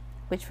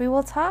 which we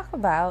will talk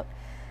about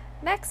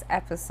next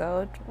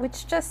episode,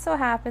 which just so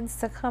happens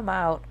to come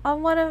out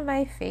on one of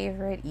my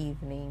favorite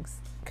evenings,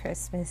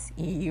 Christmas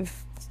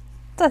Eve.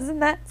 Doesn't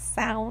that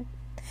sound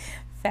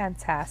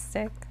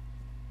fantastic?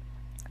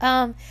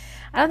 I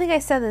don't think I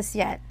said this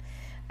yet,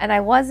 and I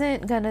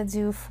wasn't gonna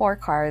do 4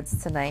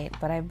 cards tonight,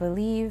 but I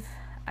believe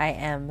I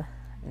am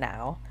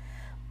now.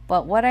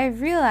 But what I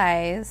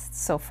realized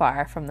so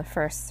far from the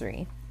first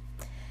 3,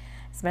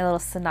 it's my little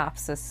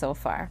synopsis so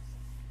far,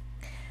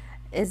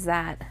 is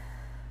that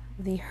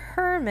the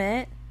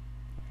Hermit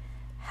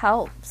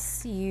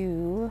helps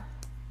you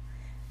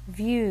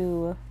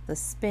view the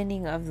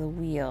spinning of the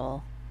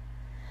wheel,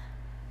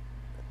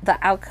 the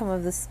outcome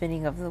of the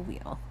spinning of the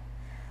wheel.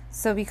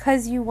 So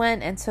because you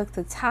went and took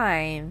the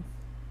time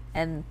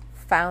and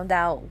found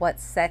out what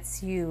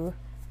sets you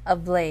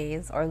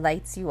ablaze or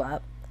lights you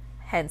up,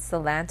 hence the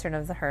Lantern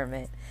of the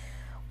Hermit,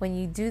 when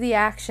you do the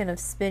action of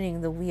spinning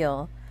the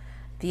wheel,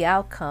 the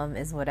outcome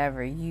is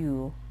whatever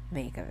you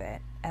make of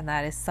it. And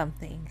that is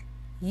something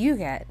you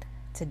get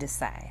to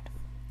decide.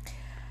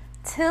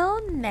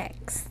 Till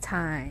next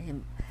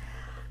time,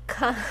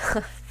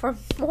 for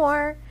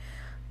more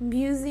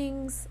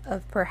musings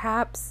of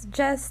perhaps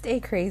just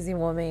a crazy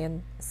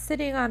woman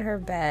sitting on her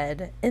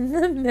bed in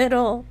the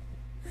middle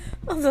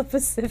of the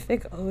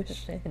Pacific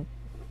Ocean.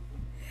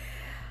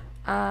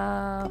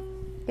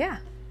 Yeah.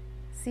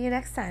 See you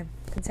next time.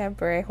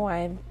 Contemporary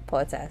Hawaiian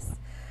Poetess.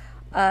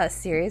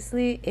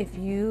 Seriously, if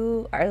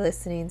you are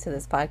listening to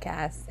this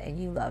podcast and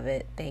you love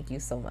it, thank you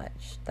so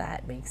much.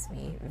 That makes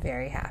me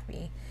very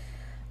happy.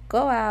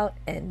 Go out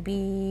and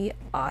be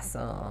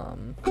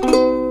awesome.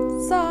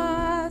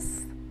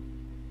 Sauce!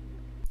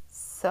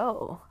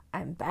 So,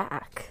 I'm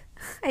back.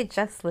 I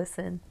just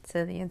listened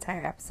to the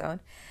entire episode,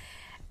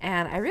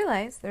 and I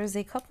realized there's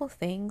a couple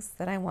things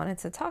that I wanted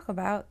to talk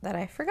about that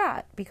I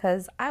forgot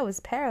because I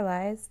was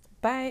paralyzed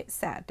by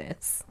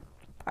sadness,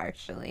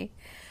 partially,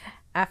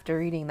 after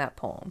reading that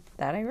poem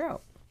that I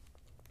wrote.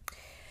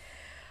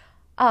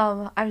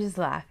 I'm just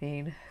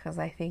laughing because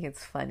I think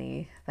it's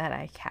funny that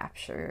I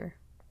capture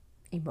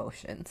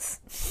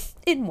emotions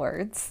in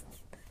words,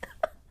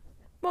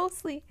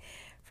 mostly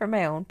for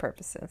my own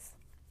purposes.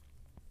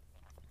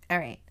 All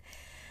right,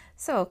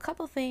 so a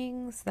couple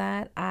things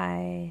that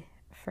I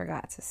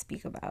forgot to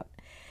speak about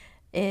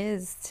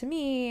is, to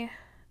me,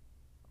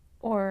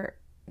 or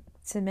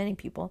to many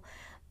people,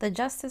 the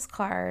Justice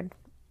card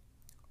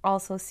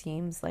also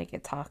seems like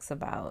it talks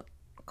about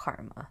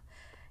karma.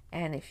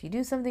 And if you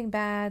do something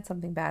bad's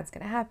going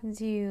to happen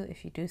to you.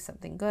 If you do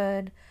something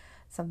good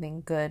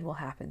will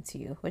happen to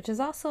you, which is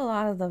also a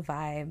lot of the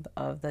vibe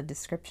of the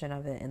description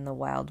of it in the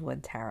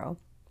Wildwood Tarot.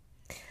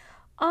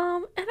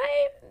 And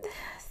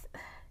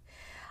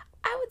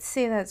I would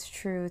say that's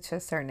true to a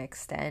certain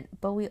extent,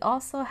 but we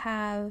also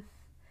have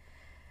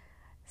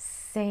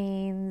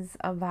sayings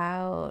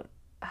about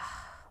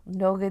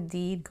no good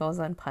deed goes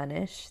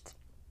unpunished.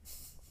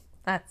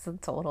 That's a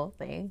total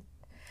thing.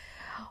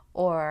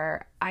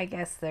 Or I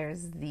guess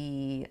there's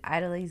the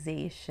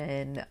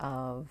idolization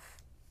of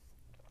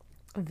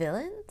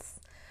villains,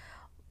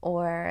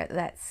 or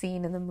that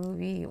scene in the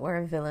movie where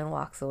a villain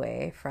walks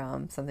away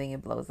from something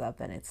and blows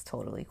up and it's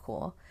totally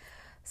cool.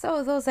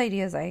 So those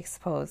ideas, I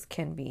suppose,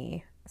 can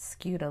be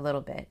skewed a little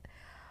bit.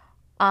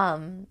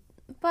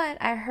 But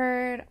I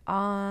heard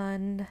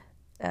on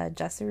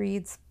Jessa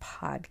Reed's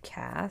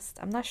podcast,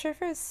 I'm not sure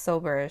if it was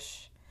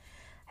Soberish,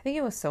 I think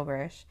it was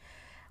Soberish,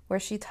 where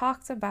she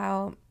talked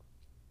about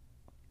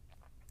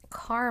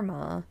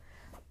karma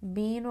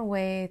being a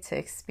way to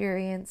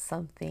experience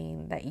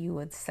something that you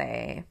would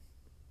say,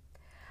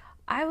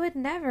 I would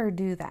never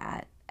do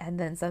that. And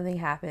then something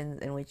happens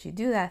in which you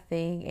do that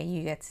thing and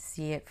you get to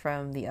see it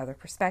from the other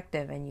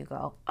perspective and you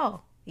go,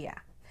 oh, yeah.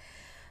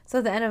 So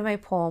at the end of my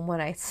poem,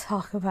 when I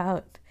talk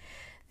about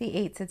the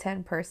 8 to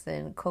 10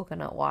 person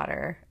coconut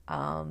water,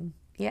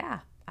 yeah,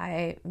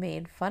 I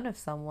made fun of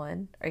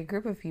someone or a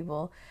group of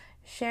people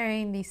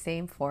sharing the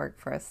same fork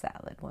for a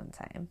salad one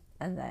time.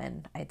 And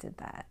then I did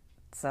that.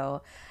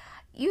 So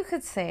you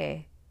could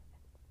say,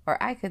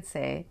 or I could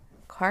say,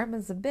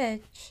 karma's a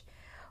bitch.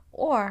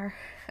 Or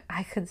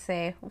I could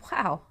say,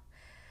 wow,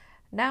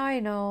 now I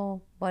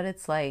know what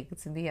it's like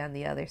to be on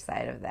the other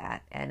side of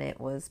that. And it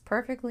was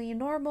perfectly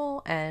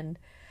normal. And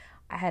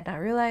I had not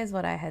realized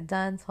what I had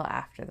done till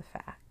after the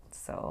fact.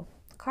 So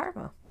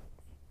karma.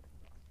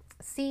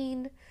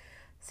 Seeing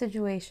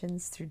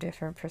situations through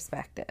different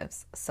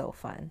perspectives. So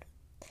fun.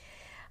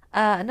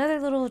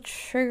 Another little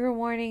trigger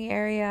warning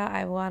area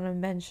I want to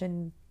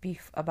mention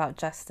about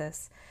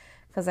justice,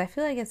 because I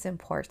feel like it's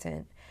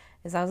important,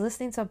 is I was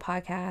listening to a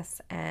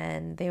podcast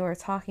and they were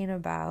talking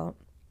about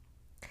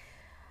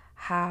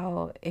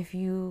how if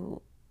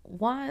you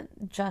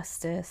want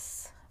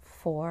justice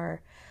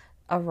for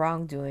a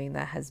wrongdoing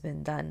that has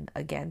been done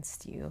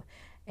against you,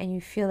 and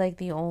you feel like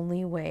the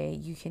only way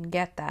you can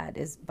get that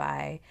is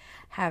by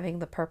having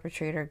the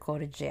perpetrator go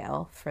to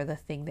jail for the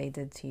thing they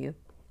did to you.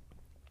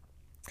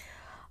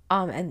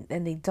 And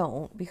they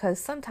don't, because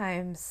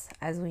sometimes,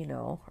 as we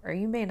know, or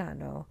you may not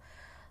know,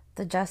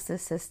 the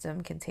justice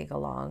system can take a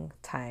long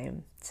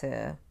time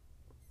to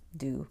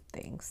do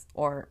things,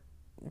 or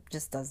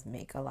just doesn't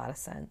make a lot of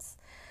sense.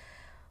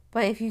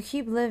 But if you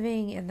keep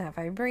living in that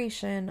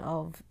vibration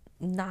of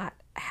not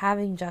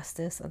having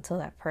justice until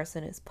that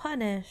person is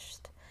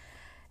punished,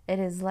 it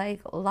is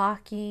like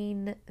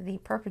locking the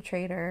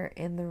perpetrator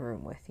in the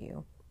room with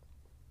you.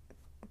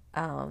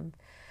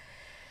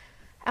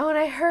 And when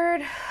I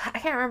heard, I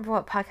can't remember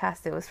what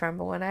podcast it was from,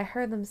 but when I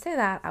heard them say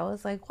that, I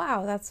was like,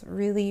 wow, that's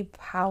really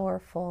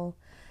powerful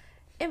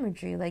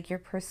imagery. Like your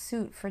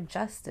pursuit for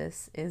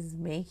justice is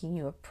making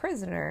you a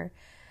prisoner,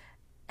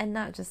 and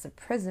not just a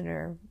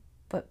prisoner,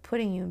 but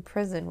putting you in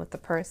prison with the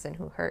person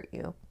who hurt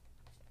you.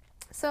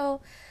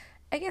 So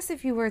I guess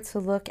if you were to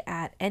look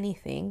at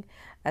anything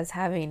as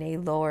having a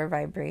lower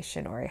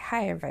vibration or a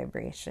higher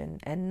vibration,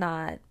 and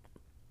not,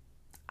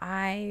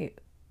 I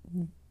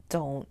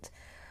don't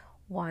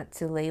want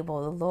to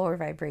label the lower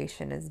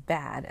vibration as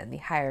bad and the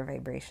higher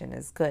vibration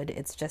as good.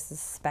 It's just a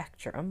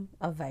spectrum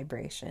of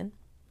vibration.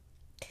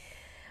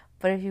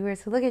 But if you were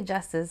to look at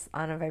justice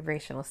on a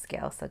vibrational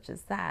scale such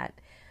as that,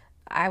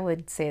 I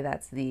would say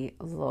that's the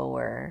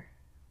lower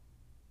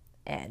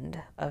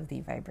end of the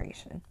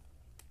vibration.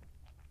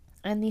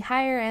 And the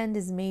higher end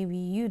is maybe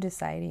you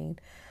deciding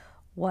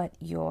what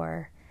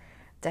your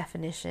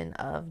definition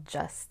of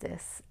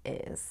justice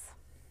is.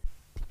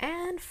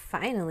 And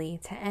finally,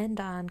 to end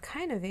on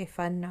kind of a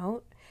fun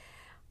note,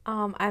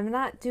 I'm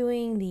not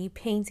doing the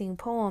painting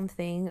poem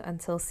thing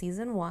until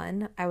season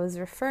 1. I was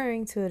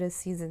referring to it as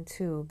season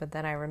 2, but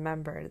then I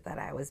remembered that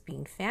I was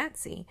being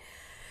fancy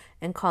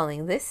and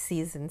calling this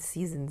season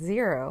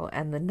 0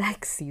 and the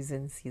next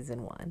season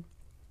 1.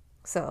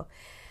 So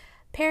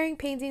pairing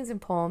paintings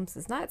and poems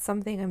is not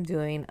something I'm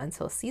doing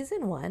until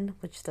season 1,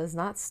 which does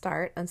not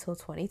start until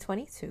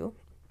 2022.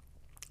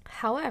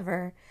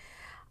 However,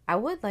 I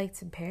would like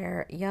to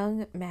pair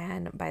Young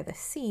Man by the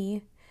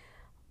Sea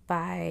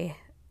by,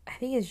 I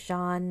think it's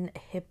Jean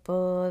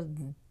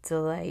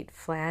Hippolyte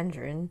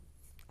Flandrin.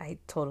 I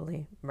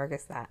totally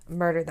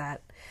murdered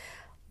that.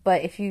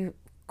 But if you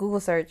Google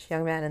search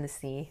Young Man in the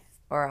Sea,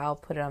 or I'll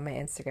put it on my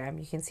Instagram,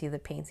 you can see the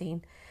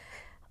painting.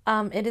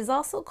 It is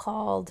also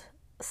called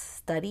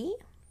Study,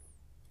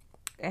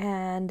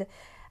 and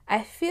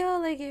I feel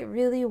like it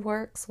really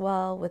works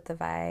well with the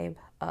vibe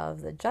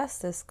of the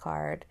Justice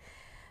card,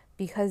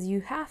 because you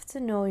have to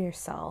know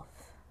yourself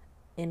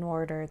in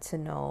order to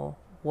know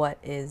what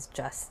is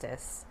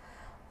justice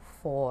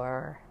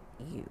for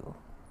you.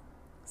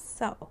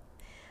 So,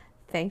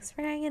 thanks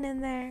for hanging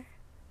in there.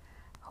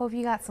 Hope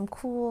you got some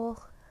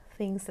cool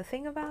things to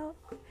think about.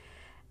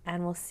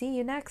 And we'll see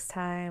you next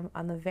time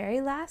on the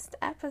very last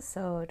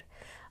episode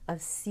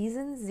of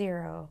Season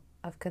 0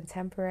 of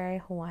contemporary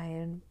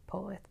Hawaiian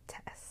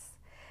poetess.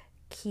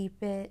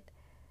 Keep it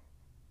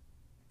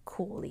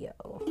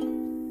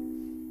coolio.